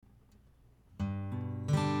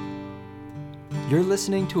You're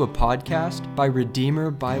listening to a podcast by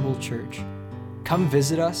Redeemer Bible Church. Come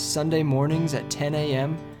visit us Sunday mornings at 10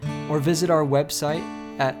 a.m. or visit our website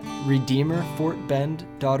at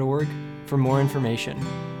redeemerfortbend.org for more information.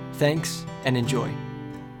 Thanks and enjoy.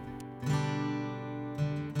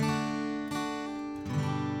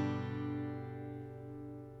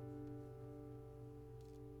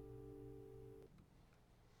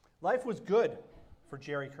 Life was good for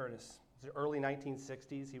Jerry Curtis. It was the early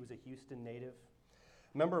 1960s. He was a Houston native,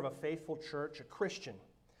 member of a faithful church, a Christian.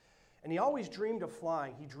 And he always dreamed of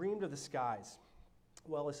flying. He dreamed of the skies.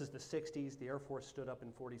 Well, this is the 60s. The Air Force stood up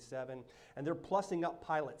in 47, and they're plussing up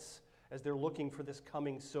pilots as they're looking for this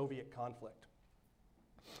coming Soviet conflict.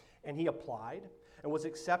 And he applied and was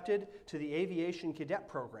accepted to the aviation cadet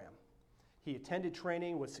program. He attended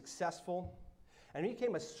training, was successful, and he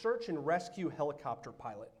became a search and rescue helicopter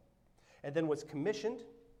pilot, and then was commissioned.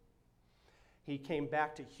 He came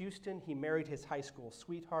back to Houston. He married his high school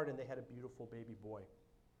sweetheart, and they had a beautiful baby boy.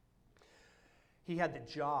 He had the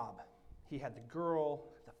job. He had the girl,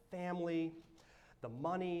 the family, the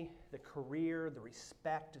money, the career, the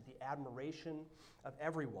respect, the admiration of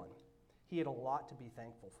everyone. He had a lot to be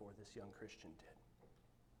thankful for, this young Christian did.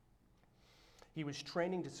 He was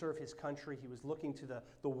training to serve his country. He was looking to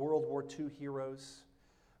the World War II heroes,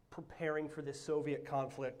 preparing for this Soviet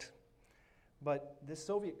conflict. But this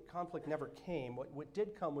Soviet conflict never came. What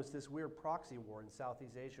did come was this weird proxy war in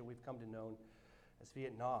Southeast Asia we've come to know as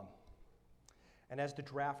Vietnam. And as the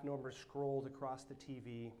draft numbers scrolled across the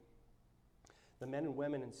TV, the men and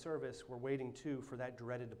women in service were waiting too for that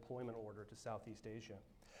dreaded deployment order to Southeast Asia.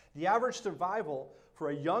 The average survival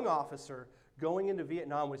for a young officer going into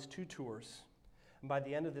Vietnam was 2 tours. And by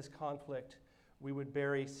the end of this conflict, we would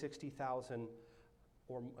bury 60,000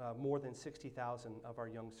 or more than 60,000 of our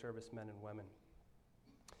young servicemen and women.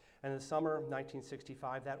 And in the summer of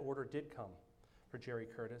 1965, that order did come for Jerry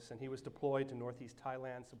Curtis, and he was deployed to northeast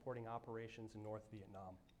Thailand, supporting operations in North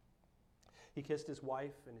Vietnam. He kissed his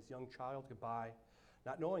wife and his young child goodbye,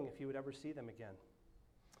 not knowing if he would ever see them again.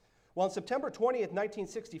 Well, on September 20th,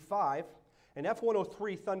 1965, an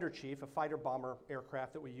F-103 Thunder Chief, a fighter bomber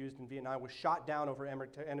aircraft that we used in Vietnam, was shot down over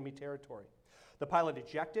enemy territory. The pilot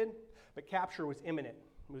ejected, but capture was imminent.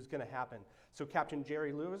 It was going to happen. So Captain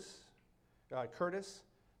Jerry Curtis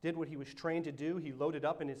did what he was trained to do. He loaded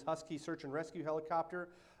up in his Husky search and rescue helicopter,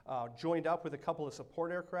 joined up with a couple of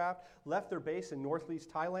support aircraft, left their base in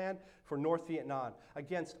northeast Thailand for North Vietnam.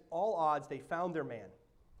 Against all odds, they found their man,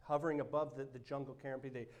 hovering above the jungle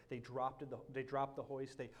canopy. They dropped the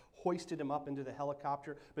hoist. They hoisted him up into the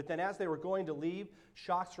helicopter. But then as they were going to leave,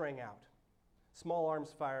 shots rang out. Small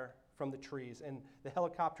arms fire from the trees, and the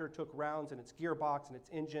helicopter took rounds in its gearbox and its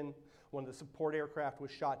engine. One of the support aircraft was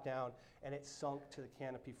shot down, and it sunk to the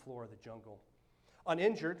canopy floor of the jungle.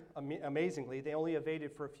 Uninjured, amazingly, they only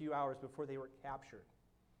evaded for a few hours before they were captured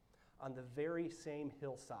on the very same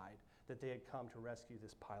hillside that they had come to rescue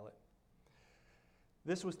this pilot.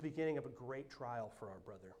 This was the beginning of a great trial for our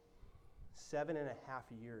brother. 7.5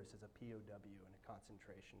 years as a POW in a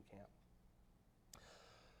concentration camp.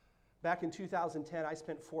 Back in 2010, I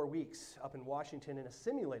spent 4 weeks up in Washington in a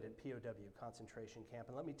simulated POW concentration camp,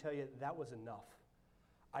 and let me tell you, that was enough.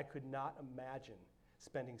 I could not imagine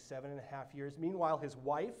spending 7.5 years. Meanwhile, his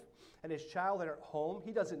wife and his child are at home.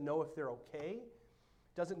 He doesn't know if they're okay.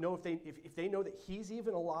 Doesn't know if they know that he's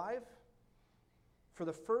even alive. For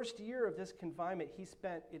the first year of this confinement, he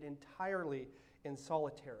spent it entirely in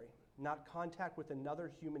solitary, not contact with another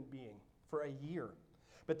human being for a year.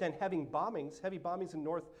 But then heavy bombings in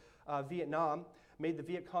North Vietnam made the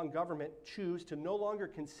Viet Cong government choose to no longer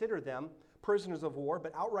consider them prisoners of war,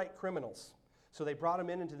 but outright criminals. So they brought them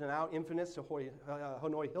into the now infamous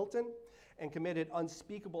Hanoi Hilton and committed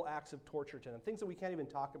unspeakable acts of torture to them, things that we can't even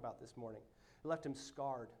talk about this morning. It left him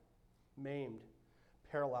scarred, maimed,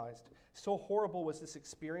 paralyzed. So horrible was this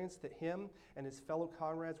experience that him and his fellow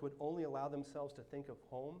comrades would only allow themselves to think of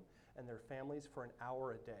home and their families for an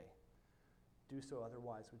hour a day. Do so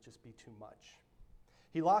otherwise would just be too much.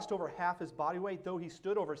 He lost over half his body weight, though he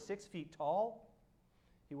stood over 6 feet tall.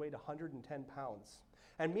 He weighed 110 pounds.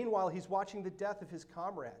 And meanwhile, he's watching the death of his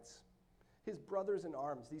comrades, his brothers in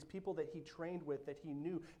arms, these people that he trained with, that he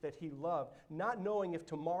knew, that he loved, not knowing if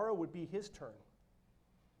tomorrow would be his turn.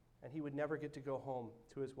 And he would never get to go home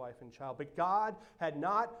to his wife and child. But God had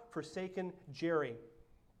not forsaken Jerry.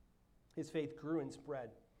 His faith grew and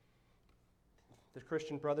spread. The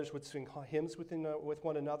Christian brothers would sing hymns with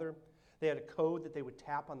one another. They had a code that they would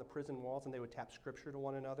tap on the prison walls, and they would tap scripture to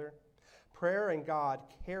one another. Prayer and God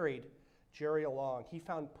carried Jerry along. He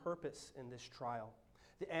found purpose in this trial.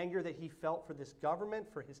 The anger that he felt for this government,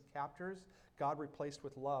 for his captors, God replaced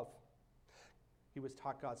with love. He was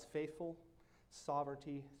taught God's faithful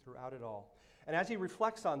sovereignty throughout it all. And as he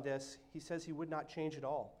reflects on this, he says he would not change it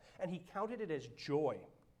all. And he counted it as joy.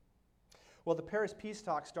 Well, the Paris peace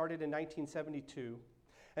talks started in 1972.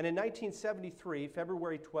 And in 1973,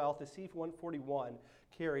 February 12th, the C-141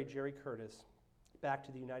 carried Jerry Curtis back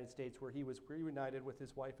to the United States, where he was reunited with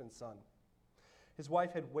his wife and son. His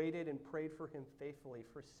wife had waited and prayed for him faithfully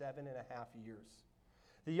for 7.5 years.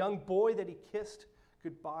 The young boy that he kissed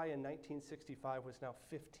goodbye in 1965 was now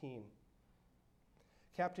 15.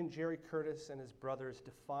 Captain Jerry Curtis and his brothers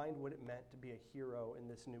defined what it meant to be a hero in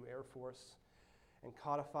this new Air Force and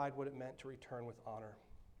codified what it meant to return with honor.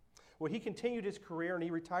 Well, he continued his career and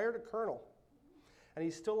he retired a colonel. And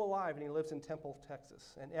he's still alive and he lives in Temple,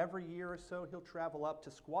 Texas. And every year or so, he'll travel up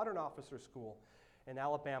to Squadron Officer School in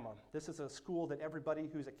Alabama. This is a school that everybody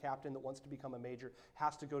who's a captain that wants to become a major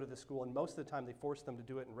has to go to the school. And most of the time, they force them to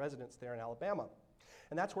do it in residence there in Alabama.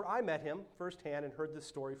 And that's where I met him firsthand and heard this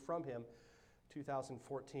story from him,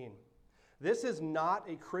 2014. This is not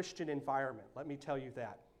a Christian environment, let me tell you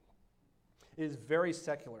that. It is very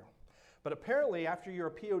secular. But apparently, after you're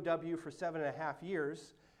a POW for 7.5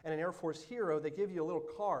 years and an Air Force hero, they give you a little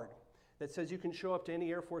card that says you can show up to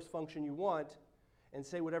any Air Force function you want and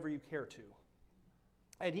say whatever you care to.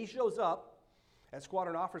 And he shows up at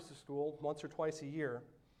Squadron Officer School once or twice a year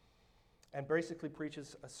and basically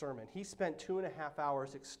preaches a sermon. He spent 2.5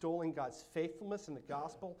 hours extolling God's faithfulness in the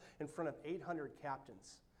gospel in front of 800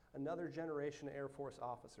 captains, another generation of Air Force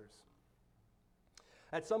officers.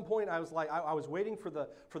 At some point, I was waiting for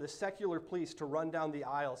the secular police to run down the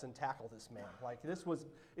aisles and tackle this man.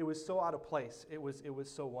 It was so out of place. It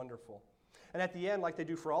was so wonderful. And at the end, like they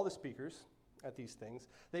do for all the speakers at these things,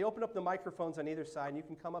 they open up the microphones on either side, and you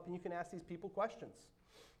can come up and you can ask these people questions.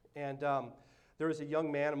 And there was a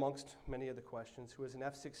young man amongst many of the questions who was an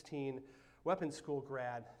F-16 weapons school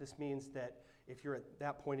grad. This means that if you're at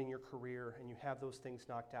that point in your career and you have those things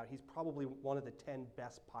knocked out, he's probably one of the 10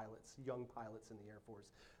 best pilots, young pilots in the Air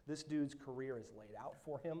Force. This dude's career is laid out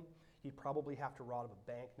for him. He'd probably have to rob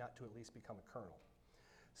a bank not to at least become a colonel.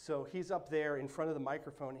 So he's up there in front of the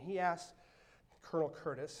microphone, and he asks Colonel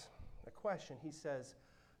Curtis a question. He says,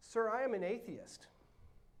 "Sir, I am an atheist.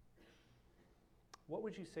 What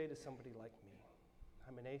would you say to somebody like me?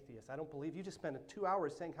 I'm an atheist. I don't believe. You just spent 2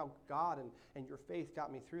 hours saying how God and your faith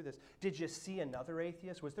got me through this. Did you see another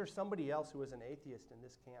atheist? Was there somebody else who was an atheist in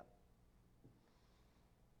this camp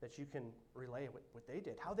that you can relay what they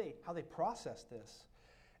did, how they processed this?"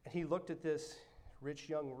 And he looked at this rich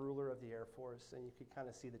young ruler of the Air Force, and you could kind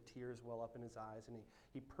of see the tears well up in his eyes, and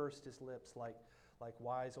he pursed his lips like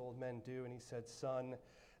wise old men do, and he said, "Son,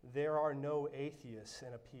 there are no atheists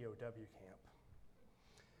in a POW camp."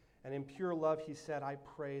 And in pure love, he said, "I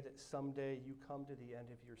pray that someday you come to the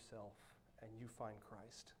end of yourself and you find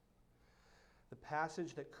Christ." The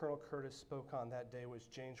passage that Colonel Curtis spoke on that day was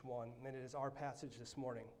James 1, and it is our passage this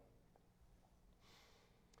morning.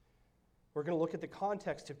 We're going to look at the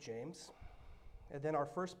context of James, and then our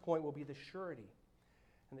first point will be the surety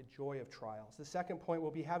and the joy of trials. The second point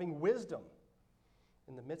will be having wisdom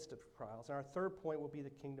in the midst of trials. And our third point will be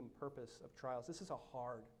the kingdom purpose of trials. This is a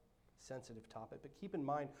hard, sensitive topic, but keep in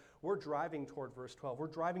mind, we're driving toward verse 12. We're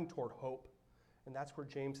driving toward hope, and that's where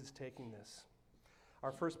James is taking this.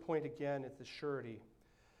 Our first point, again, is the surety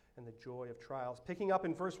and the joy of trials. Picking up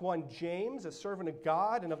in verse 1, James, a servant of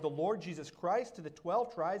God and of the Lord Jesus Christ, to the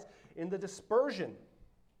 12 tribes in the dispersion.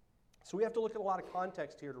 So we have to look at a lot of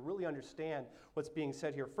context here to really understand what's being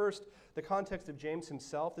said here. First, the context of James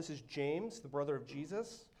himself. This is James, the brother of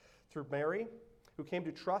Jesus, through Mary, who came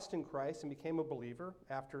to trust in Christ and became a believer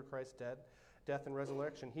after Christ's death and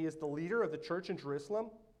resurrection. He is the leader of the church in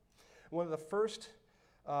Jerusalem, one of the first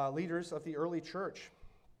leaders of the early church.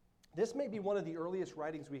 This may be one of the earliest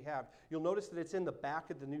writings we have. You'll notice that it's in the back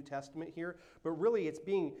of the New Testament here, but really it's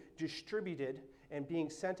being distributed and being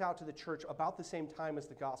sent out to the church about the same time as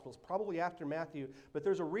the Gospels, probably after Matthew, but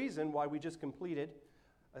there's a reason why we just completed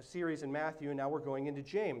a series in Matthew, and now we're going into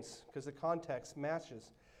James, because the context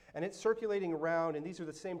matches. And it's circulating around, and these are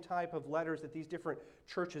the same type of letters that these different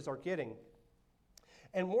churches are getting.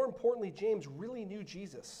 And more importantly, James really knew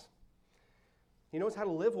Jesus. He knows how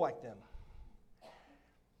to live like them.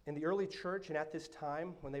 In the early church and at this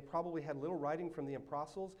time, when they probably had little writing from the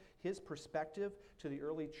apostles, his perspective to the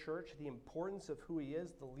early church, the importance of who he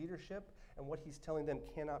is, the leadership, and what he's telling them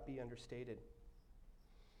cannot be understated.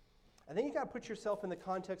 And then you got to put yourself in the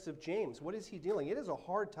context of James. What is he dealing? It is a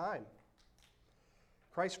hard time.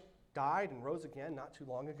 Christ died and rose again not too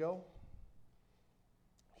long ago.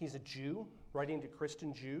 He's a Jew, writing to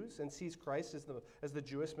Christian Jews, and sees Christ as the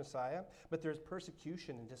Jewish Messiah. But there's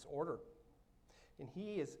persecution and disorder. And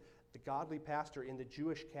he is the godly pastor in the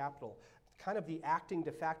Jewish capital, kind of the acting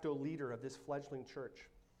de facto leader of this fledgling church.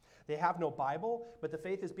 They have no Bible, but the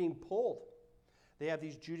faith is being pulled. They have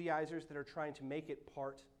these Judaizers that are trying to make it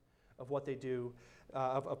part of what they do,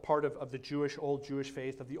 a part of the old Jewish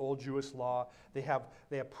faith, of the old Jewish law. They have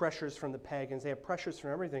pressures from the pagans. They have pressures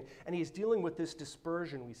from everything. And he's dealing with this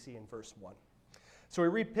dispersion we see in verse 1. So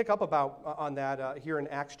we pick up on that here in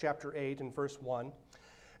Acts chapter 8 and verse 1.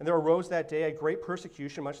 And there arose that day a great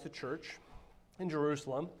persecution amongst the church in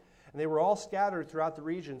Jerusalem, and they were all scattered throughout the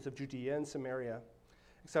regions of Judea and Samaria,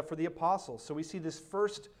 except for the apostles. So we see this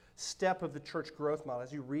first step of the church growth model.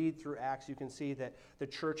 As you read through Acts, you can see that the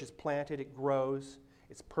church is planted, it grows,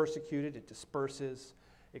 it's persecuted, it disperses,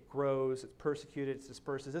 it grows, it's persecuted, it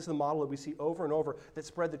disperses. This is the model that we see over and over that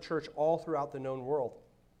spread the church all throughout the known world.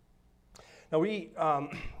 Now,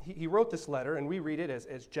 he wrote this letter, and we read it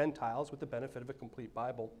as Gentiles with the benefit of a complete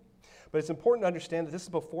Bible. But it's important to understand that this is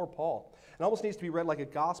before Paul. It almost needs to be read like a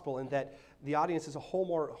gospel in that the audience is a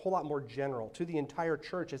whole lot more general to the entire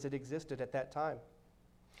church as it existed at that time.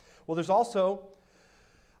 Well, there's also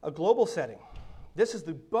a global setting. This is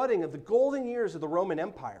the budding of the golden years of the Roman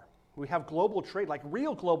Empire. We have global trade, like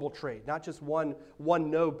real global trade, not just one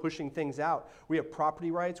node pushing things out. We have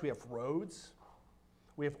property rights, we have roads,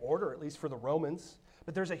 we have order, at least for the Romans.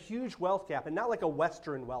 But there's a huge wealth gap, and not like a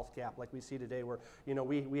Western wealth gap like we see today where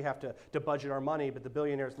we have to budget our money, but the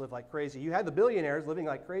billionaires live like crazy. You had the billionaires living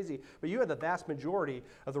like crazy, but you had the vast majority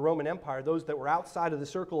of the Roman Empire, those that were outside of the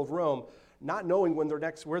circle of Rome, not knowing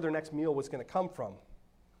where their next meal was going to come from.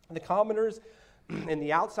 And the commoners in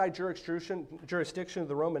the outside jurisdiction of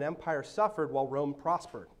the Roman Empire suffered while Rome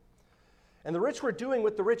prospered. And the rich were doing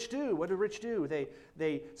what the rich do. What do rich do?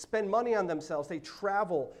 They spend money on themselves. They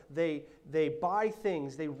travel. They buy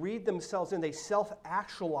things. They read themselves in. They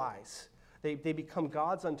self-actualize. They become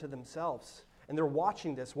gods unto themselves. And they're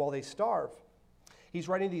watching this while they starve. He's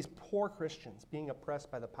writing these poor Christians being oppressed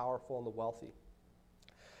by the powerful and the wealthy.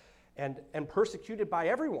 And persecuted by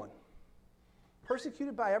everyone.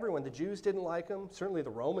 Persecuted by everyone. The Jews didn't like him. Certainly the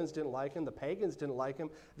Romans didn't like him. The pagans didn't like him.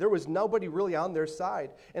 There was nobody really on their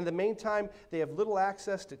side. And in the meantime, they have little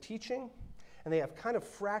access to teaching, and they have kind of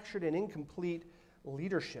fractured and incomplete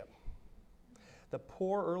leadership. The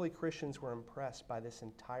poor early Christians were impressed by this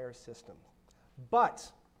entire system.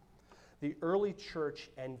 But the early church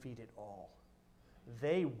envied it all.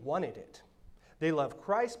 They wanted it. They loved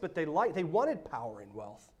Christ, but they wanted power and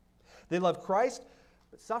wealth. They loved Christ,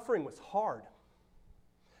 but suffering was hard.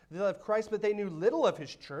 They loved Christ, but they knew little of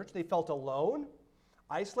his church. They felt alone,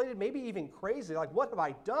 isolated, maybe even crazy. Like, what have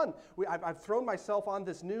I done? I've thrown myself on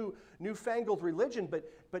this newfangled religion, but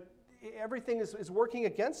everything is working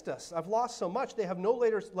against us. I've lost so much. They have no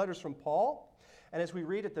letters from Paul. And as we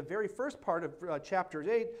read at the very first part of chapter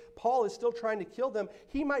 8, Paul is still trying to kill them.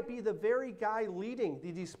 He might be the very guy leading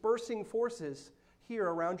the dispersing forces here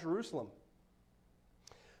around Jerusalem.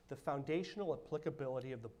 The foundational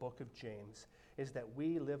applicability of the book of James is that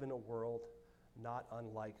we live in a world not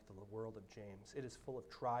unlike the world of James. It is full of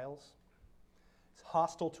trials. It's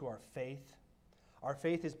hostile to our faith. Our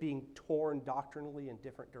faith is being torn doctrinally in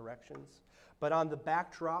different directions. But on the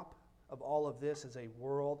backdrop of all of this is a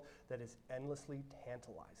world that is endlessly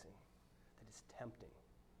tantalizing, that is tempting.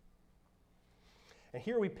 And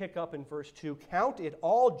here we pick up in verse 2, "Count it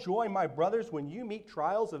all joy, my brothers, when you meet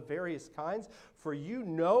trials of various kinds, for you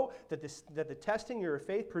know that the testing of your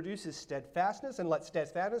faith produces steadfastness, and let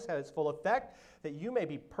steadfastness have its full effect, that you may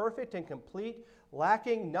be perfect and complete,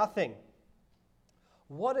 lacking nothing."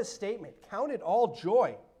 What a statement. Count it all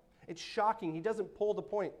joy. It's shocking. He doesn't pull the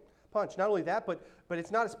punch. Not only that, but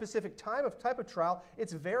it's not a specific type of trial.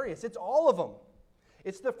 It's various. It's all of them.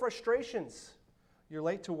 It's the frustrations. You're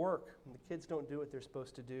late to work, and the kids don't do what they're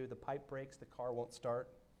supposed to do. The pipe breaks, the car won't start.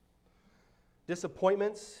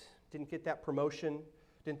 Disappointments, didn't get that promotion,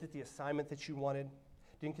 didn't get the assignment that you wanted,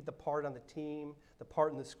 didn't get the part on the team, the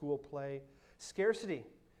part in the school play. Scarcity,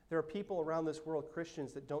 there are people around this world,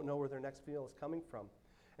 Christians, that don't know where their next meal is coming from.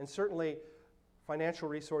 And certainly, financial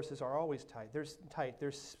resources are always tight.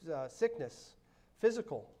 There's sickness,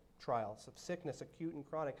 physical trials of sickness, acute and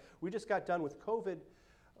chronic. We just got done with COVID,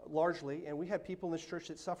 largely, and we had people in this church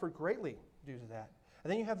that suffered greatly due to that.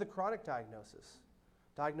 And then you have the chronic diagnosis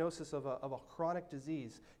of a chronic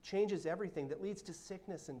disease, changes everything, that leads to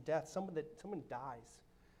sickness and death. Someone dies,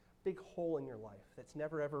 big hole in your life that's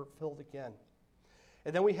never ever filled again.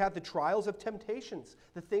 And then we have the trials of temptations.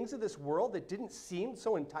 The things of this world that didn't seem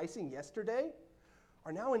so enticing yesterday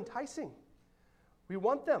are now enticing. We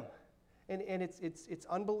want them. And it's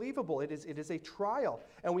unbelievable. It is a trial.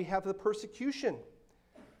 And we have the persecution.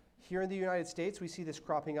 Here in the United States, we see this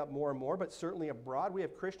cropping up more and more, but certainly abroad, we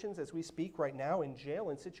have Christians, as we speak right now, in jail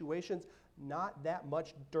in situations not that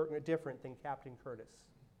much different than Captain Curtis.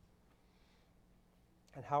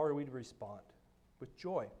 And how are we to respond? With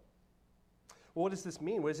joy. Well, what does this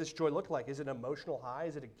mean? What does this joy look like? Is it an emotional high?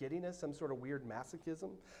 Is it a giddiness? Some sort of weird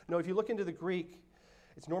masochism? No, if you look into the Greek,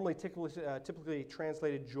 it's normally typically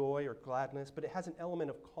translated joy or gladness, but it has an element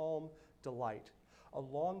of calm delight, a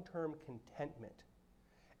long-term contentment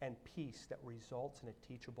and peace that results in a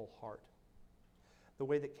teachable heart. The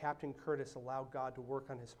way that Captain Curtis allowed God to work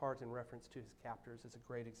on his heart in reference to his captors is a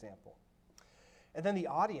great example. And then the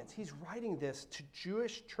audience, he's writing this to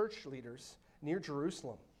Jewish church leaders near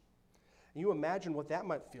Jerusalem. And you imagine what that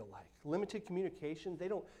might feel like. Limited communication. They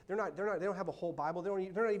don't have a whole Bible. They're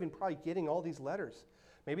not even probably getting all these letters.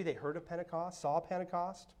 Maybe they heard of Pentecost, saw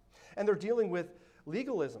Pentecost, and they're dealing with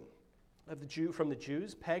legalism from the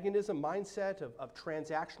Jews, paganism mindset of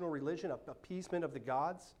transactional religion, of appeasement of the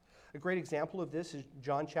gods. A great example of this is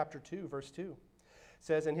John chapter 2, verse 2. It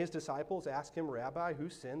says, and his disciples asked him, Rabbi, who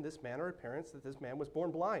sinned, this man or his parents, that this man was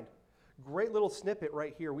born blind? Great little snippet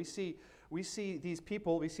right here. We see these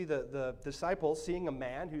people, we see the disciples seeing a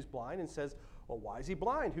man who's blind and says, well, why is he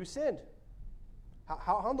blind? Who sinned?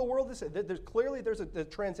 How in the world is this? There's a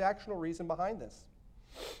transactional reason behind this.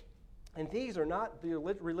 And these are not the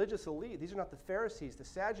religious elite. These are not the Pharisees, the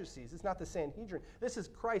Sadducees. It's not the Sanhedrin. This is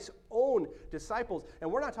Christ's own disciples.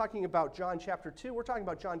 And we're not talking about John chapter 2. We're talking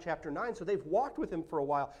about John chapter 9. So they've walked with him for a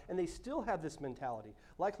while, and they still have this mentality.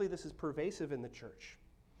 Likely this is pervasive in the church.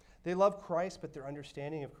 They love Christ, but their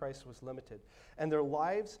understanding of Christ was limited. And their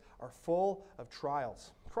lives are full of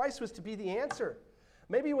trials. Christ was to be the answer.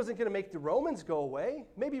 Maybe he wasn't going to make the Romans go away.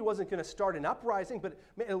 Maybe he wasn't going to start an uprising, but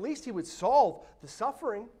at least he would solve the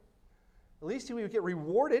suffering. At least he would get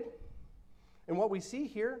rewarded. And what we see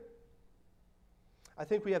here, I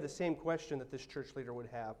think we have the same question that this church leader would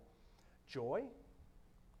have. Joy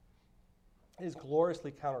is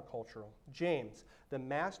gloriously countercultural. James, the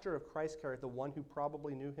master of Christ's character, the one who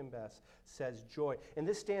probably knew him best, says joy. And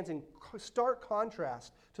this stands in stark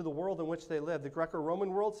contrast to the world in which they live. The Greco-Roman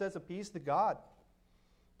world says appease the gods.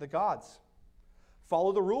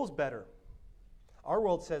 Follow the rules better. Our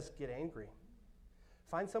world says get angry.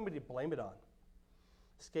 Find somebody to blame it on.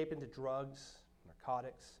 Escape into drugs,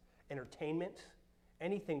 narcotics, entertainment,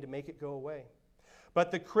 anything to make it go away.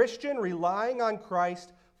 But the Christian relying on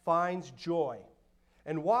Christ finds joy.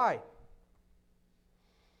 And why?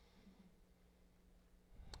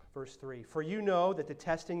 Verse 3, for you know that the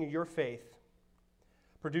testing of your faith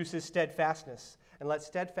produces steadfastness, and let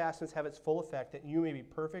steadfastness have its full effect, that you may be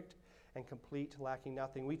perfect and complete, lacking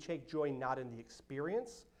nothing. We take joy not in the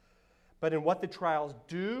experience, but in what the trials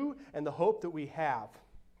do and the hope that we have.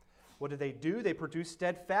 What do? They produce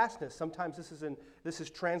steadfastness. Sometimes this is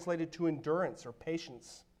translated to endurance or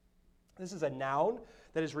patience. This is a noun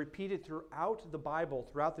that is repeated throughout the Bible,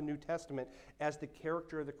 throughout the New Testament, as the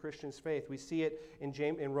character of the Christian's faith. We see it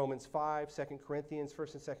in Romans 5, 2 Corinthians, 1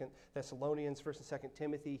 and 2 Thessalonians, 1 and 2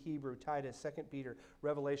 Timothy, Hebrew, Titus, 2 Peter,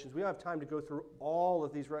 Revelations. We don't have time to go through all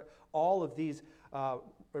of these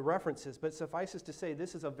references, but suffices to say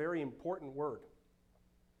this is a very important word.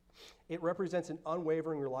 It represents an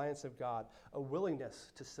unwavering reliance of God, a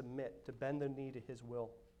willingness to submit, to bend the knee to his will.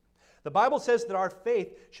 The Bible says that our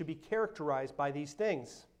faith should be characterized by these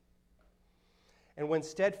things. And when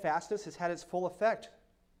steadfastness has had its full effect,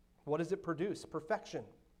 what does it produce? Perfection.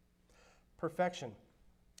 Perfection.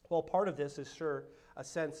 Well, part of this is sure a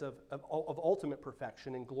sense of ultimate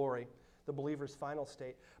perfection and glory, the believer's final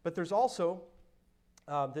state. But there's also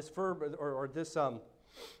this verb or this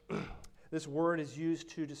this word is used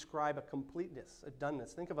to describe a completeness, a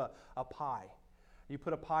doneness. Think of a pie. You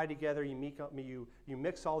put a pie together, you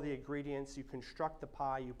mix all the ingredients, you construct the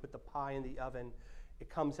pie, you put the pie in the oven, it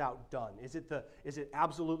comes out done. Is it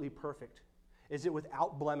absolutely perfect? Is it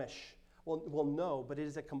without blemish? Well, no, but it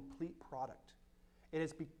is a complete product. It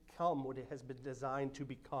has become what it has been designed to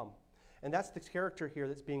become. And that's the character here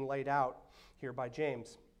that's being laid out here by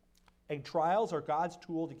James. And trials are God's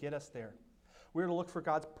tool to get us there. We're to look for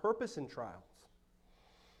God's purpose in trials.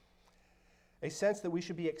 A sense that we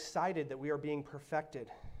should be excited that we are being perfected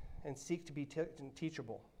and seek to be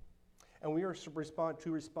teachable. And we are to respond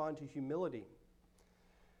to humility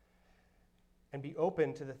and be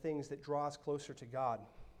open to the things that draw us closer to God.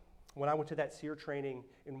 When I went to that SEER training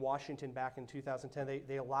in Washington back in 2010,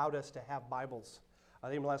 they allowed us to have Bibles.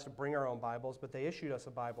 They didn't allow us to bring our own Bibles, but they issued us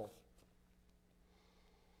a Bible.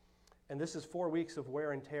 And this is 4 weeks of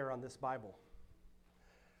wear and tear on this Bible.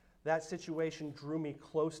 That situation drew me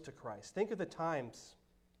close to Christ. Think of the times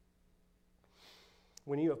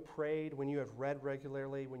when you have prayed, when you have read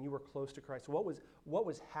regularly, when you were close to Christ, what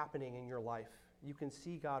was happening in your life? You can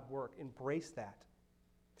see God work. Embrace that.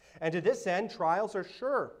 And to this end, trials are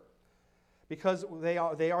sure, because they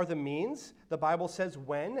are the means. The Bible says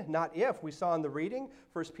when, not if. We saw in the reading,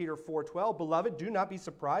 1 Peter 4:12, "Beloved, do not be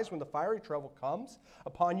surprised when the fiery trouble comes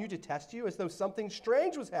upon you to test you, as though something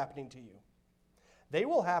strange was happening to you." They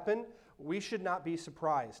will happen. We should not be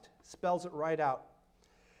surprised. Spells it right out.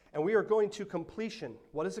 And we are going to completion.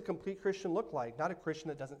 What does a complete Christian look like? Not a Christian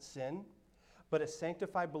that doesn't sin, but a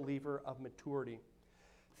sanctified believer of maturity.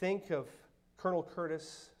 Think of Colonel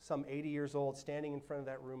Curtis, some 80 years old, standing in front of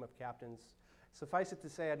that room of captains. Suffice it to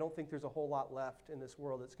say, I don't think there's a whole lot left in this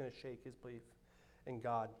world that's going to shake his belief in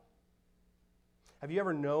God. Have you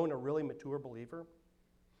ever known a really mature believer?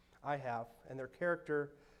 I have, and their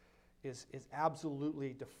character is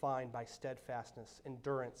absolutely defined by steadfastness,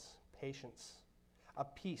 endurance, patience, a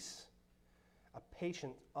peace, a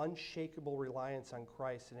patient, unshakable reliance on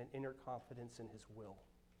Christ, and an inner confidence in his will.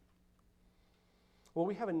 Well,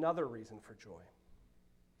 we have another reason for joy.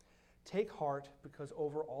 Take heart, because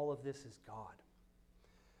over all of this is God.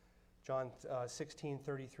 John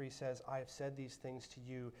 16:33 says, "I have said these things to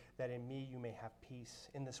you, that in me you may have peace.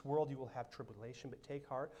 In this world you will have tribulation, but take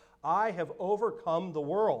heart. I have overcome the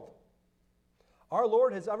world." Our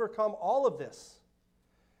Lord has overcome all of this.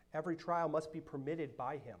 Every trial must be permitted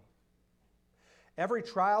by him. Every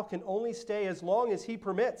trial can only stay as long as he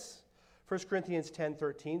permits. 1 Corinthians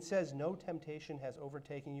 10:13 says, "No temptation has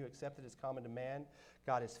overtaken you except that is common to man.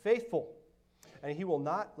 God is faithful, and he will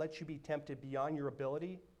not let you be tempted beyond your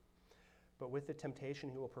ability, but with the temptation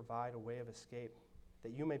he will provide a way of escape,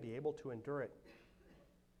 that you may be able to endure it."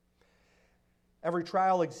 Every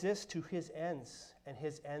trial exists to his ends, and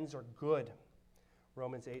his ends are good.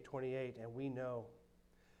 Romans 8:28, "And we know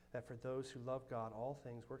that for those who love God, all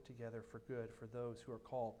things work together for good for those who are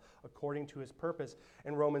called according to his purpose."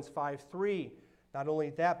 In Romans 5:3, not only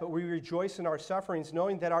that, but we rejoice in our sufferings,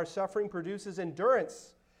 knowing that our suffering produces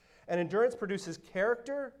endurance, and endurance produces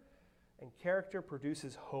character, and character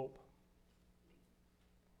produces hope.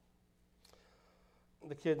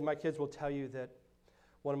 My kids will tell you that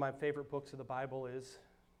one of my favorite books of the Bible is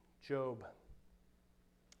Job.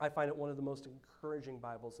 I find it one of the most encouraging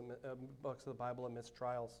books of the Bible amidst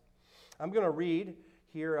trials. I'm going to read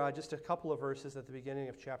here just a couple of verses at the beginning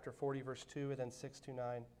of chapter 40, verse 2, and then 6 through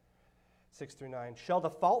 9. "Shall the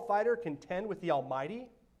fault finder contend with the Almighty?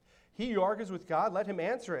 He who argues with God, let him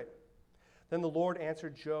answer it." Then the Lord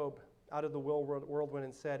answered Job out of the whirlwind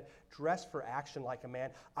and said, "Dress for action like a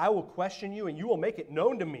man. I will question you, and you will make it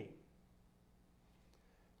known to me.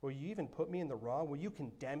 Will you even put me in the wrong? Will you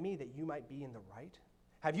condemn me that you might be in the right?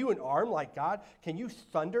 Have you an arm like God? Can you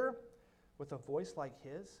thunder with a voice like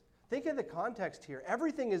his?" Think of the context here.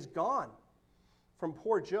 Everything is gone from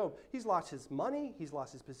poor Job. He's lost his money, he's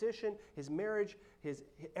lost his position, his marriage,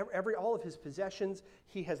 all of his possessions.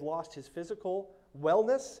 He has lost his physical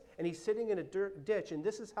wellness, and he's sitting in a ditch. And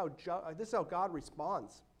this is how God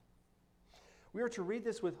responds. We are to read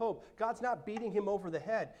this with hope. God's not beating him over the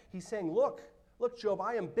head. He's saying, look, Job,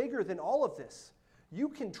 I am bigger than all of this. You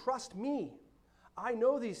can trust me. I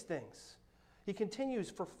know these things. He continues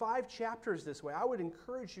for 5 chapters this way. I would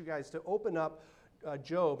encourage you guys to open up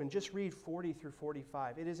Job and just read 40 through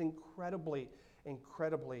 45. It is incredibly,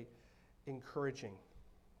 incredibly encouraging.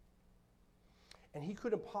 And Job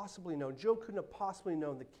couldn't have possibly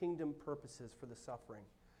known the kingdom purposes for the suffering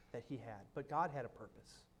that he had. But God had a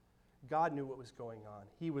purpose. God knew what was going on.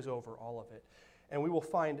 He was over all of it. And we will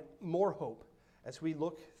find more hope as we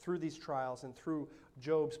look through these trials and through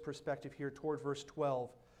Job's perspective here toward verse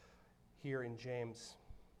 12 here in James.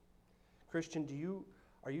 Christian, do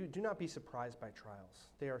not be surprised by trials.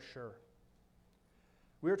 They are sure.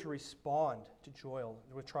 We are to respond to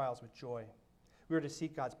trials with joy. We are to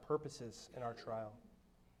seek God's purposes in our trial.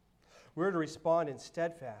 We are to respond in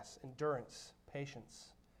steadfast endurance,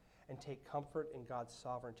 patience, and take comfort in God's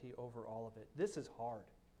sovereignty over all of it. This is hard.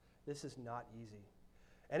 This is not easy.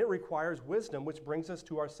 And it requires wisdom, which brings us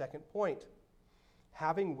to our second point,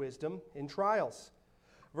 having wisdom in trials.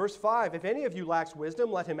 Verse 5, "If any of you lacks wisdom,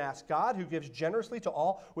 let him ask God, who gives generously to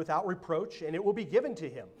all without reproach, and it will be given to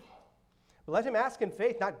him. But let him ask in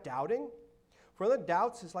faith, not doubting. For the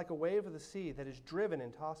doubts is like a wave of the sea that is driven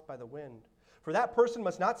and tossed by the wind. For that person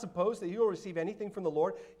must not suppose that he will receive anything from the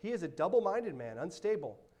Lord. He is a double-minded man,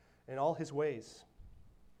 unstable in all his ways."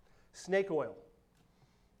 Snake oil.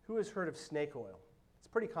 Who has heard of snake oil? It's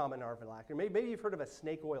pretty common in our vernacular. Maybe you've heard of a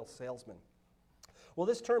snake oil salesman. Well,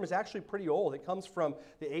 this term is actually pretty old. It comes from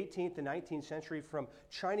the 18th and 19th century from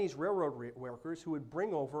Chinese railroad workers who would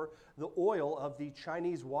bring over the oil of the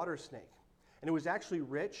Chinese water snake. And it was actually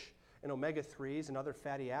rich in omega-3s and other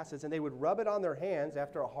fatty acids, and they would rub it on their hands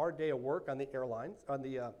after a hard day of work on the airlines, on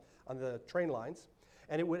the train lines,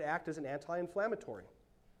 and it would act as an anti-inflammatory.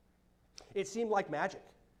 It seemed like magic.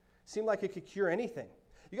 It seemed like it could cure anything.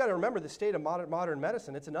 You got to remember the state of modern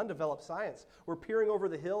medicine. It's an undeveloped science. We're peering over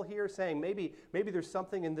the hill here saying maybe there's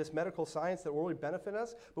something in this medical science that will really benefit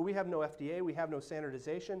us, but we have no FDA, we have no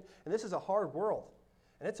standardization, and this is a hard world.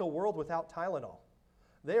 And it's a world without Tylenol.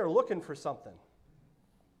 They are looking for something.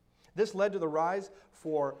 This led to the rise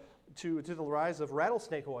of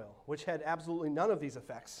rattlesnake oil, which had absolutely none of these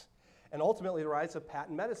effects. And ultimately the rise of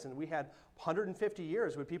patent medicine. We had 150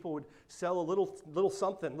 years when people would sell a little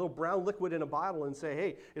something, a little brown liquid in a bottle and say,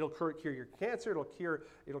 hey, it'll cure your cancer, it'll cure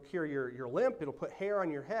your limp, it'll put hair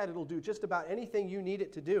on your head, it'll do just about anything you need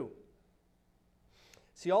it to do.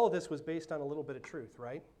 See, all of this was based on a little bit of truth,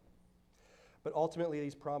 right? But ultimately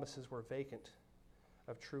these promises were vacant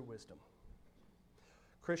of true wisdom.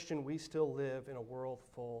 Christian, we still live in a world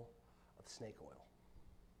full of snake oil.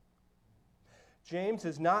 James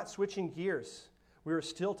is not switching gears. We are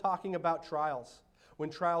still talking about trials.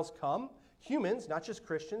 When trials come, humans, not just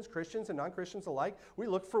Christians and non-Christians alike, we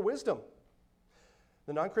look for wisdom.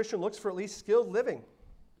 The non-Christian looks for at least skilled living.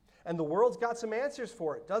 And the world's got some answers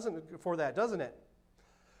for that, doesn't it?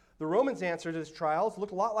 The Romans' answer to these trials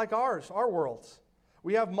look a lot like our world's.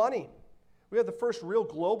 We have money. We have the first real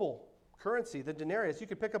global currency, the denarius. You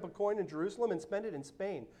could pick up a coin in Jerusalem and spend it in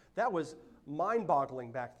Spain. That was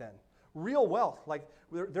mind-boggling back then. Real wealth, like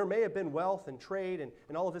there may have been wealth and trade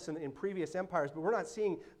and all of this in previous empires, but we're not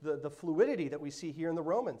seeing the fluidity that we see here in the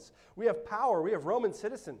Romans. We have power, we have Roman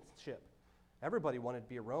citizenship. Everybody wanted to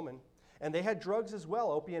be a Roman. And they had drugs as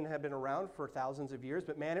well. Opium had been around for thousands of years,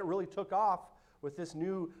 but man, it really took off with this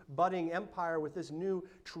new budding empire, with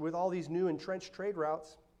all these new entrenched trade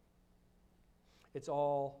routes. It's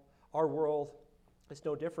all our world. It's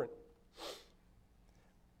no different.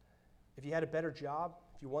 If you had a better job,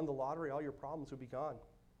 if you won the lottery, all your problems would be gone.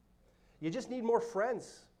 You just need more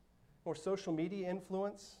friends, more social media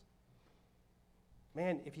influence.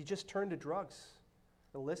 Man, if you just turn to drugs,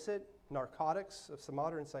 illicit, narcotics of some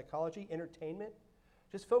modern psychology, entertainment,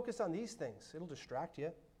 just focus on these things. It'll distract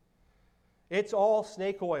you. It's all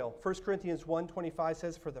snake oil. 1 Corinthians 1:25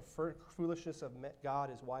 says, "For the foolishness of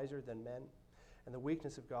God is wiser than men, and the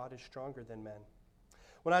weakness of God is stronger than men."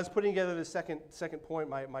 When I was putting together the second point,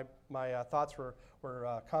 my thoughts were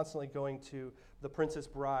constantly going to The Princess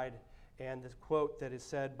Bride and this quote that is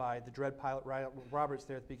said by the dread pilot Roberts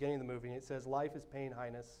there at the beginning of the movie. It says, "Life is pain,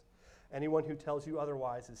 Highness. Anyone who tells you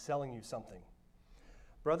otherwise is selling you something."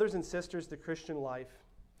 Brothers and sisters, the Christian life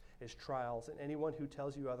is trials, and anyone who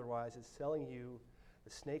tells you otherwise is selling you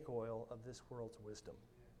the snake oil of this world's wisdom.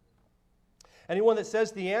 Anyone that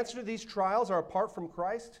says the answer to these trials are apart from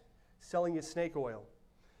Christ, selling you snake oil.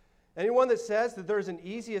 Anyone that says that there's an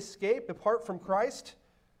easy escape apart from Christ,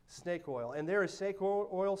 snake oil. And there is snake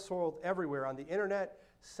oil sold everywhere on the internet,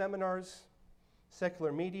 seminars,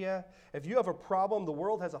 secular media. If you have a problem, the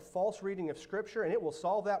world has a false reading of Scripture, and it will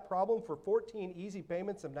solve that problem for 14 easy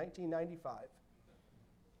payments of $19.95.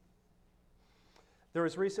 There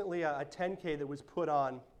was recently a 10K that was put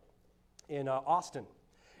on in Austin,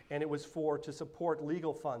 and it was to support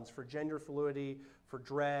legal funds for gender fluidity, for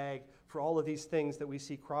drag, for all of these things that we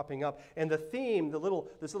see cropping up. And the theme, this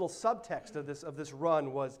little subtext of this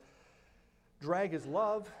run was, drag is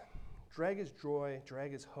love, drag is joy,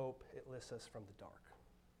 drag is hope, it lifts us from the dark.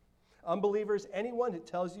 Unbelievers, anyone who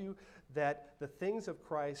tells you that the things of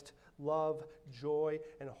Christ, love, joy,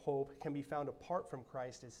 and hope can be found apart from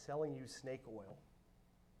Christ is selling you snake oil.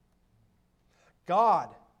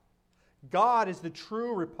 God is the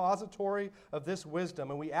true repository of this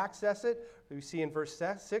wisdom, and we access it, we see in verse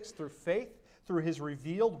 6, through faith, through his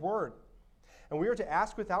revealed word. And we are to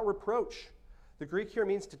ask without reproach. The Greek here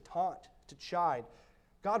means to taunt, to chide.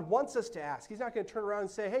 God wants us to ask. He's not going to turn around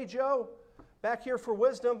and say, "Hey, Joe, back here for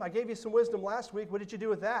wisdom. I gave you some wisdom last week. What did you do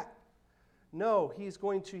with that?" No, he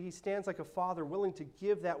stands like a father willing to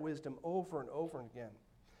give that wisdom over and over again.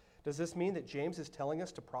 Does this mean that James is telling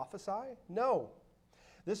us to prophesy? No.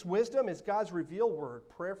 This wisdom is God's revealed word,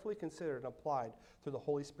 prayerfully considered and applied through the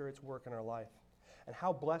Holy Spirit's work in our life. And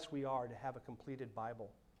how blessed we are to have a completed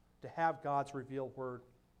Bible, to have God's revealed word.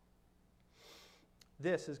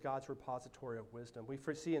 This is God's repository of wisdom. We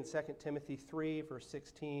see in 2 Timothy 3, verse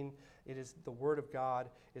 16, it is the word of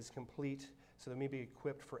God is complete, so that we may be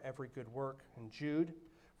equipped for every good work. In Jude,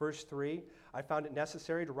 verse 3, "I found it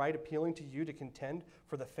necessary to write appealing to you to contend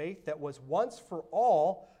for the faith that was once for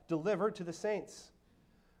all delivered to the saints."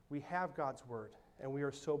 We have God's word, and we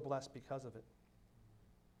are so blessed because of it.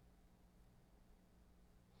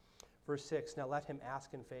 Verse 6, now let him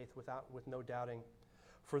ask in faith with no doubting.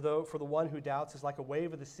 For the one who doubts is like a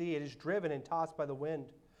wave of the sea. It is driven and tossed by the wind.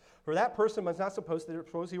 For that person must not suppose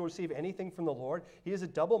he will receive anything from the Lord. He is a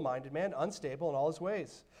double-minded man, unstable in all his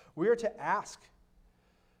ways. We are to ask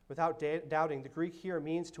without doubting. The Greek here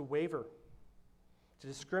means to waver, to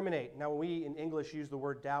discriminate. Now, when we in English use the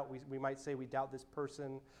word doubt, we might say we doubt this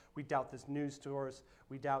person, we doubt this news source,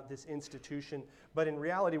 we doubt this institution. But in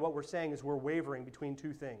reality, what we're saying is we're wavering between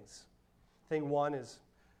two things. Thing one is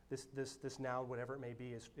this noun, whatever it may be,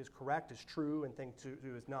 is correct, is true, and thing two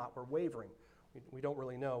is not. We're wavering. We don't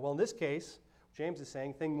really know. Well, in this case, James is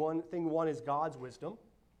saying thing one is God's wisdom,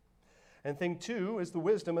 and thing two is the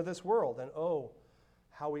wisdom of this world. And oh,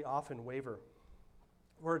 how we often waver.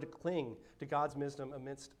 We're to cling to God's wisdom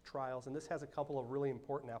amidst trials, and this has a couple of really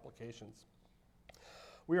important applications.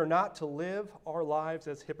 We are not to live our lives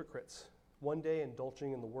as hypocrites, one day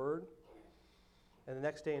indulging in the Word, and the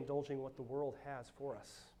next day indulging what the world has for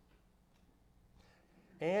us.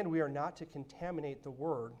 And we are not to contaminate the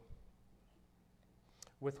Word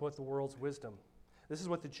with what the world's wisdom. This is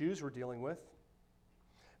what the Jews were dealing with.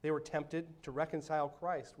 They were tempted to reconcile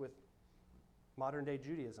Christ with modern-day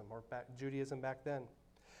Judaism, or Judaism back then.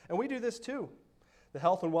 And we do this too. The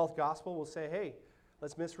health and wealth gospel will say, hey,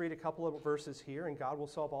 let's misread a couple of verses here, and God will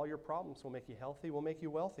solve all your problems. We'll make you healthy. We'll make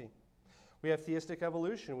you wealthy. We have theistic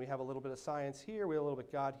evolution. We have a little bit of science here. We have a little bit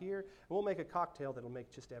of God here. And we'll make a cocktail that'll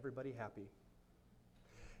make just everybody happy.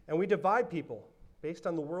 And we divide people based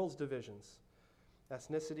on the world's divisions.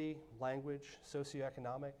 Ethnicity, language,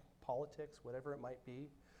 socioeconomic, politics, whatever it might be.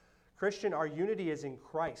 Christian, our unity is in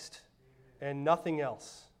Christ and nothing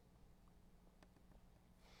else.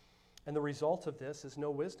 And the result of this is no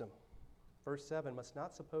wisdom. Verse 7, must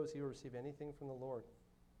not suppose he will receive anything from the Lord.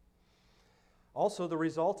 Also, the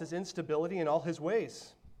result is instability in all his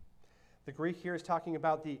ways. The Greek here is talking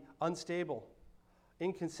about the unstable,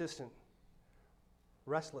 inconsistent,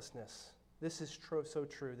 restlessness. This is so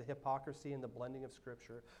true. The hypocrisy and the blending of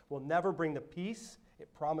Scripture will never bring the peace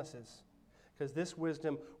it promises, because this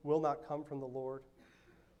wisdom will not come from the Lord.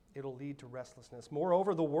 It'll lead to restlessness.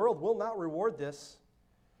 Moreover, the world will not reward this.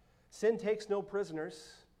 Sin takes no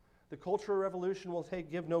prisoners. The cultural revolution will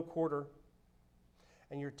give no quarter.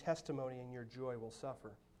 And your testimony and your joy will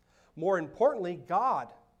suffer. More importantly, God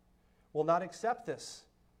will not accept this.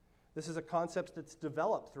 This is a concept that's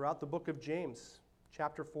developed throughout the book of James.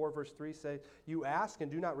 Chapter 4, verse 3 says, you ask and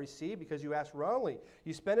do not receive because you ask wrongly.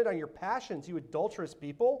 You spend it on your passions, you adulterous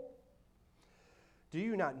people. Do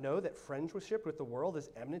you not know that friendship with the world is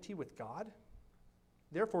enmity with God?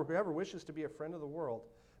 Therefore, whoever wishes to be a friend of the world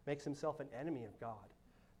makes himself an enemy of God.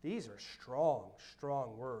 These are strong,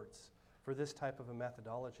 strong words for this type of a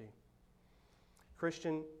methodology.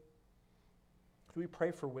 Christian, do we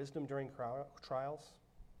pray for wisdom during trials?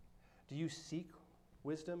 Do you seek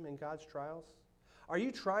wisdom in God's trials? Are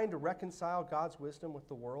you trying to reconcile God's wisdom with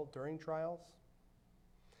the world during trials?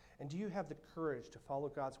 And do you have the courage to follow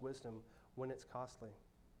God's wisdom when it's costly?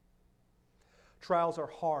 Trials are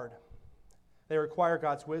hard. They require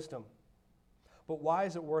God's wisdom. But why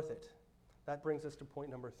is it worth it? That brings us to point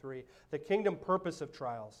number 3. The kingdom purpose of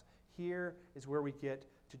trials. Here is where we get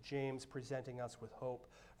to James presenting us with hope.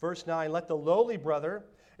 Verse 9, let the lowly brother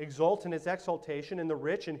exult in his exaltation, and the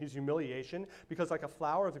rich in his humiliation, because like a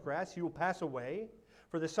flower of the grass he will pass away.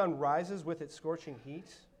 For the sun rises with its scorching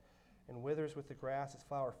heat, and withers with the grass, its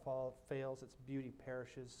flower fails, its beauty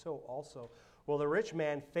perishes. So also will the rich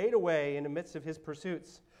man fade away in the midst of his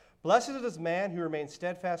pursuits. Blessed is the man who remains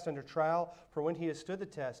steadfast under trial, for when he has stood the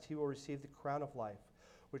test, he will receive the crown of life,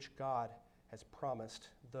 which God has promised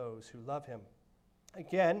those who love him.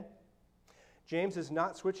 Again, James is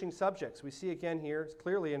not switching subjects. We see again here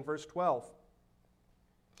clearly in verse 12.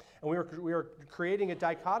 And we are creating a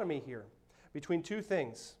dichotomy here between two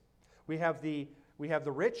things. We have the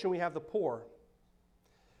rich and we have the poor.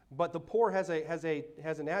 But the poor has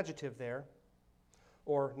an adjective there,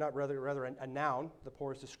 or not rather a noun. The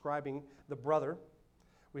poor is describing the brother.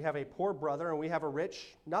 We have a poor brother and we have a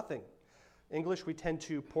rich nothing. English, we tend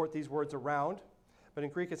to port these words around, but in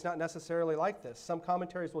Greek it's not necessarily like this. Some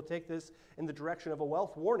commentaries will take this in the direction of a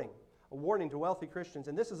wealth warning, a warning to wealthy Christians,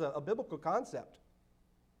 and this is a biblical concept.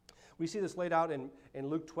 We see this laid out in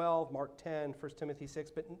Luke 12, Mark 10, 1 Timothy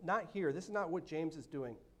 6, but not here. This is not what James is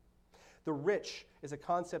doing. The rich is a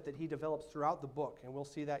concept that he develops throughout the book, and we'll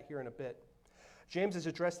see that here in a bit. James is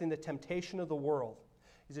addressing the temptation of the world.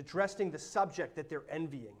 He's addressing the subject that they're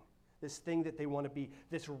envying, this thing that they want to be,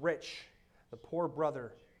 this rich, the poor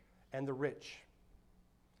brother and the rich.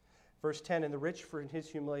 Verse 10, and the rich for his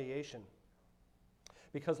humiliation.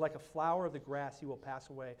 because like a flower of the grass he will pass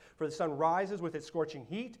away. For the sun rises with its scorching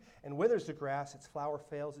heat and withers the grass, its flower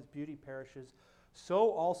fails, its beauty perishes.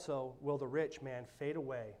 So also will the rich man fade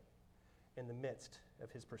away in the midst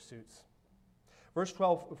of his pursuits. Verse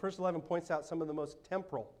 11 points out some of the most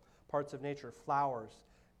temporal parts of nature, flowers,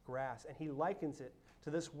 grass, and he likens it to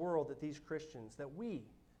this world that these Christians, that we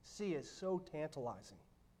see as so tantalizing.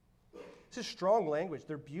 This is strong language.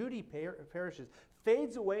 Their beauty perishes,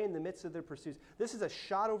 fades away in the midst of their pursuits. This is a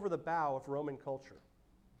shot over the bow of Roman culture.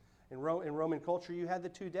 In Roman culture, you had the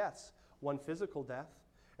two deaths, one physical death,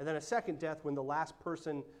 and then a second death when the last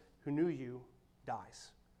person who knew you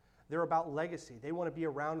dies. They're about legacy. They want to be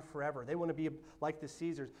around forever. They want to be like the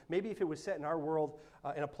Caesars. Maybe if it was set in our world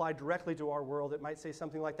and applied directly to our world, it might say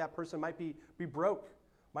something like that person might be broke,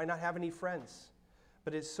 might not have any friends.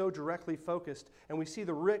 But it's so directly focused. And we see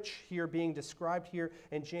the rich here being described here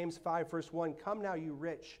in James 5, verse 1. Come now, you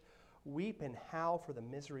rich, weep and howl for the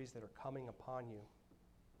miseries that are coming upon you.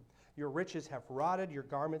 Your riches have rotted, your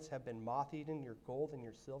garments have been moth-eaten, your gold and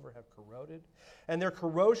your silver have corroded, and their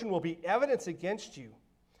corrosion will be evidence against you,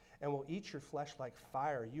 and will eat your flesh like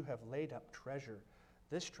fire. You have laid up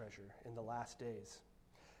this treasure in the last days.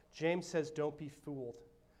 James says, don't be fooled.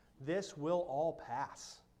 This will all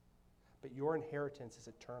pass, but your inheritance is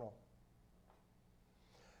eternal.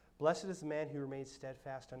 Blessed is the man who remains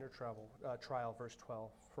steadfast under trial, verse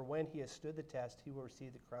 12. For when he has stood the test, he will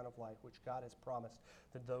receive the crown of life, which God has promised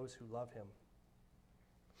to those who love him.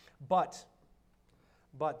 But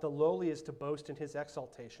the lowly is to boast in his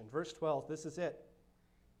exaltation. Verse 12, this is it.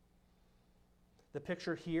 The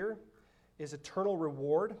picture here is eternal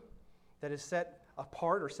reward that is set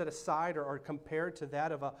apart or set aside or compared to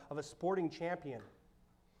that of a sporting champion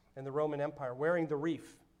in the Roman Empire, wearing the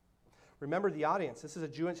wreath. Remember the audience. This is a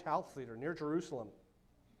Jewish house leader near Jerusalem,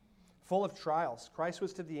 full of trials. Christ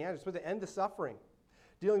was to the end. He was to end the suffering,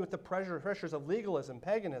 dealing with the pressures of legalism,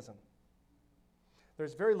 paganism.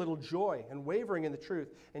 There's very little joy and wavering in the truth.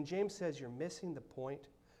 And James says, you're missing the point.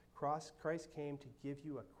 Christ came to give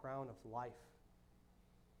you a crown of life.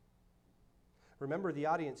 Remember the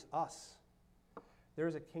audience, us. There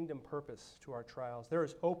is a kingdom purpose to our trials. There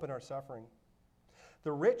is hope in our suffering.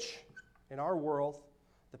 The rich in our world,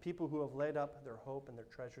 the people who have laid up their hope and their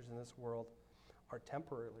treasures in this world, are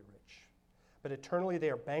temporarily rich, but eternally they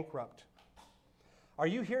are bankrupt. Are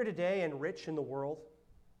you here today and rich in the world?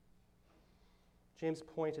 James'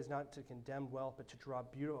 point is not to condemn wealth, but to draw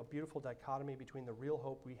a beautiful dichotomy between the real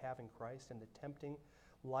hope we have in Christ and the tempting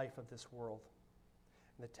life of this world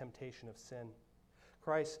and the temptation of sin.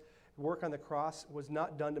 Christ's work on the cross was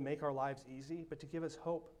not done to make our lives easy, but to give us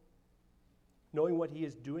hope. Knowing what he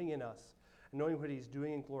is doing in us, and knowing what he's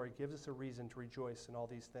doing in glory gives us a reason to rejoice in all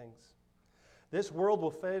these things. This world will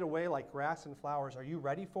fade away like grass and flowers. Are you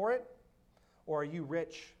ready for it? Or are you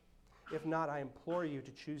rich? If not, I implore you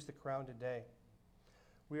to choose the crown today.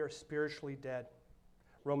 We are spiritually dead.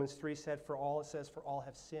 Romans 3 says, for all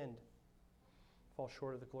have sinned, fall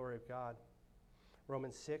short of the glory of God.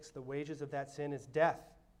 Romans 6, the wages of that sin is death.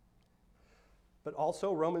 But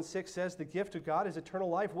also Romans 6 says the gift of God is eternal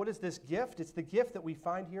life. What is this gift? It's the gift that we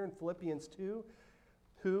find here in Philippians 2,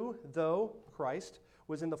 who, though Christ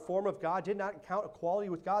was in the form of God, did not count equality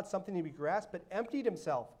with God something to be grasped, but emptied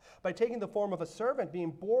himself by taking the form of a servant,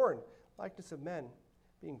 being born, likeness of men,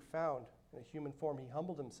 being found in a human form. He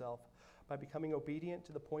humbled himself by becoming obedient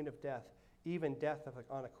to the point of death, even death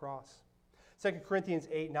on a cross. 2 Corinthians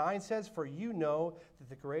 8:9 says, for you know that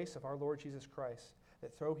the grace of our Lord Jesus Christ,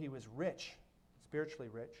 that though he was rich, spiritually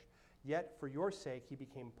rich, yet for your sake he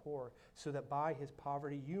became poor, so that by his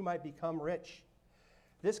poverty you might become rich.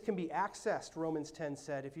 This can be accessed, Romans 10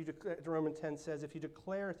 says, if you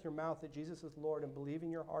declare with your mouth that Jesus is Lord and believe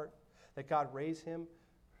in your heart that God raised him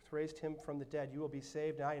from the dead, you will be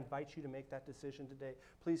saved. And I invite you to make that decision today.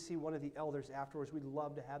 Please see one of the elders afterwards. We'd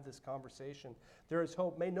love to have this conversation. There is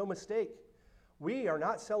hope. Make no mistake. We are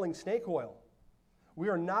not selling snake oil. We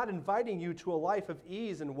are not inviting you to a life of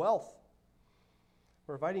ease and wealth.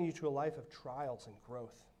 We're inviting you to a life of trials and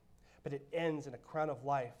growth. But it ends in a crown of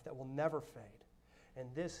life that will never fade. And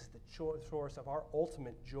this is the source of our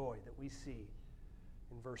ultimate joy that we see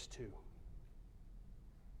in verse 2.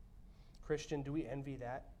 Christian, do we envy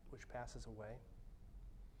that which passes away?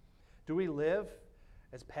 Do we live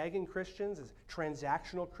as pagan Christians, as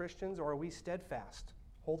transactional Christians, or are we steadfast,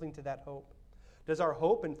 holding to that hope? Does our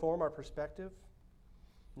hope inform our perspective?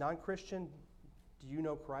 Non-Christian, do you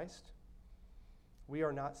know Christ? We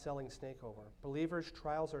are not selling snake oil. Believers,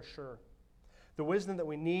 trials are sure. The wisdom that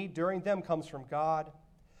we need during them comes from God,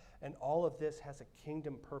 and all of this has a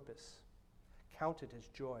kingdom purpose. Count it as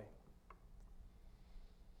joy.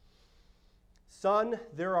 Son,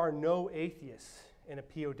 there are no atheists in a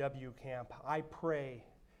POW camp. I pray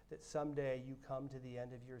that someday you come to the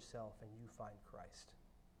end of yourself and you find Christ.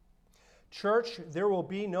 Church, there will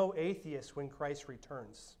be no atheists when Christ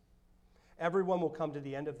returns. Everyone will come to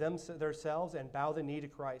the end of themselves and bow the knee to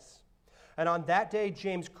Christ. And on that day,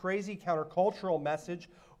 James' crazy countercultural message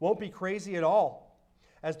won't be crazy at all.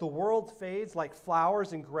 As the world fades like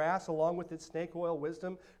flowers and grass along with its snake oil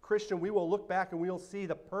wisdom, Christian, we will look back and we will see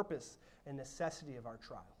the purpose and necessity of our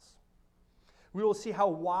trials. We will see how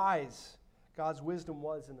wise God's wisdom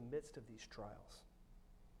was in the midst of these trials.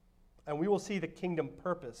 And we will see the kingdom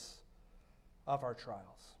purpose of our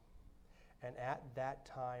trials. And at that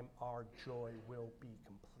time, our joy will be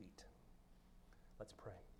complete. Let's pray.